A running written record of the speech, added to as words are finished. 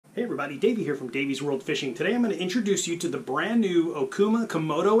Hey everybody, Davey here from Davey's World Fishing. Today I'm going to introduce you to the brand new Okuma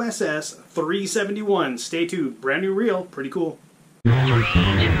Komodo SS 371. Stay tuned, brand new reel, pretty cool. Now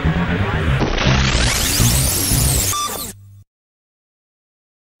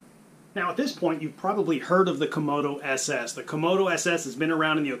at this point you've probably heard of the Komodo SS. The Komodo SS has been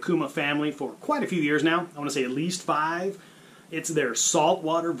around in the Okuma family for quite a few years now. I want to say at least 5. It's their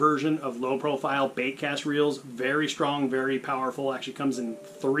saltwater version of low-profile bait cast reels. Very strong, very powerful. Actually comes in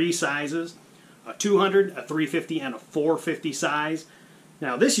 3 sizes. A 200, a 350, and a 450 size.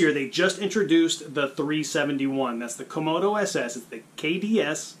 Now this year they just introduced the 371. That's the Komodo SS. It's the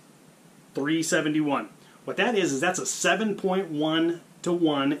KDS 371. What that is that's a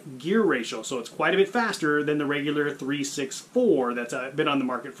 7.1:1 gear ratio. So it's quite a bit faster than the regular 364 that's been on the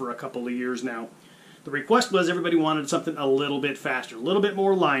market for a couple of years now. The request was everybody wanted something a little bit faster, a little bit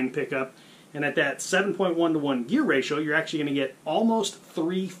more line pickup, and at that 7.1:1 gear ratio, you're actually going to get almost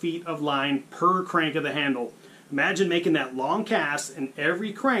 3 feet of line per crank of the handle. Imagine making that long cast, and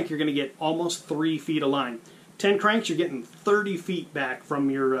every crank you're going to get almost 3 feet of line. 10 cranks, you're getting 30 feet back from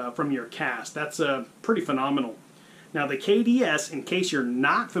your cast. That's pretty phenomenal. Now the KDS, in case you're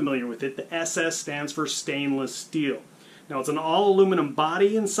not familiar with it, the SS stands for stainless steel. Now it's an all-aluminum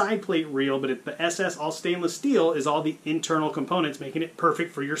body and side plate reel, but the SS all stainless steel is all the internal components, making it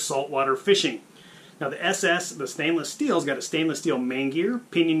perfect for your saltwater fishing. Now the SS, the stainless steel, has got a stainless steel main gear,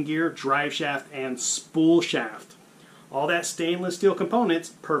 pinion gear, drive shaft, and spool shaft. All that stainless steel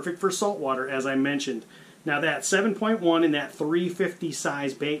components, perfect for saltwater, as I mentioned. Now that 7.1 and that 350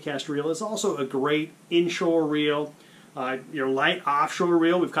 size bait cast reel is also a great inshore reel. Your light offshore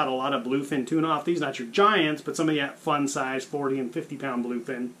reel, we've caught a lot of bluefin tuna off these, not your giants, but some of that fun size 40 and 50 pound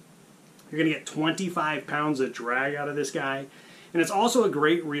bluefin. You're going to get 25 pounds of drag out of this guy. And it's also a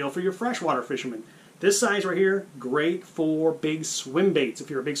great reel for your freshwater fishermen. This size right here, great for big swim baits. If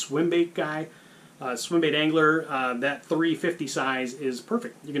you're a big swim bait guy, swim bait angler, that 350 size is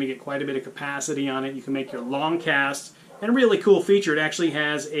perfect. You're going to get quite a bit of capacity on it. You can make your long casts. And a really cool feature, it actually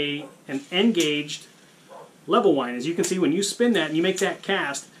has an engaged level line. As you can see, when you spin that and you make that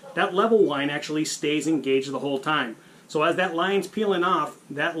cast, that level line actually stays engaged the whole time. So as that line's peeling off,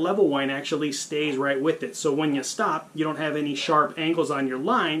 that level line actually stays right with it. So when you stop, you don't have any sharp angles on your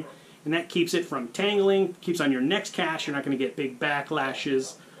line, and that keeps it from tangling, keeps on your next cast. You're not going to get big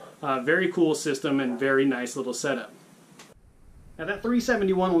backlashes. Very cool system and very nice little setup. Now that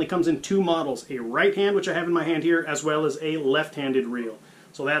 371 only comes in 2 models, a right hand, which I have in my hand here, as well as a left-handed reel.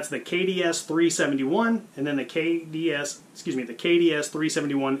 So that's the KDS 371, and then the KDS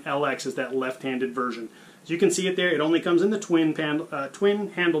 371 LX is that left-handed version. So you can see it there. It only comes in the twin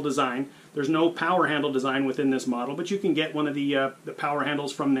handle design. There's no power handle design within this model, but you can get one of the power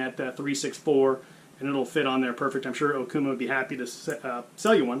handles from that 364, and it'll fit on there perfect. I'm sure Okuma would be happy to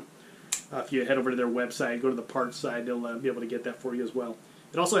sell you one. If you head over to their website, go to the parts side, they'll be able to get that for you as well.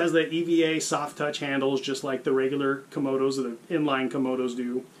 It also has the EVA soft touch handles, just like the regular Komodos, or the inline Komodos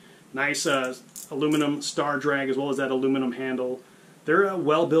do. Nice aluminum star drag, as well as that aluminum handle. They're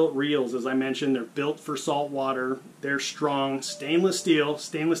well-built reels, as I mentioned. They're built for salt water. They're strong, stainless steel.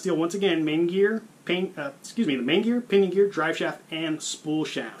 Stainless steel, once again, main gear, the main gear, pinion gear, drive shaft, and spool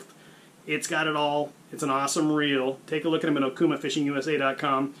shaft. It's got it all. It's an awesome reel. Take a look at them at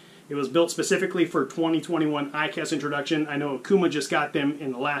okumafishingusa.com. It was built specifically for 2021 ICAST introduction. I know Okuma just got them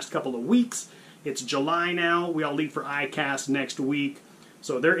in the last couple of weeks. It's July now. We all leave for ICAST next week.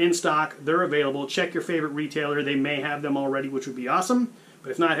 So they're in stock. They're available. Check your favorite retailer. They may have them already, which would be awesome.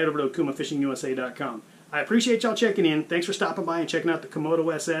 But if not, head over to okumafishingusa.com. I appreciate y'all checking in. Thanks for stopping by and checking out the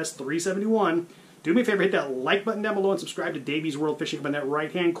Komodo SS 371. Do me a favor, hit that like button down below and subscribe to Davey's World Fishing up in that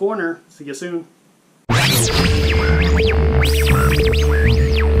right-hand corner. See you soon.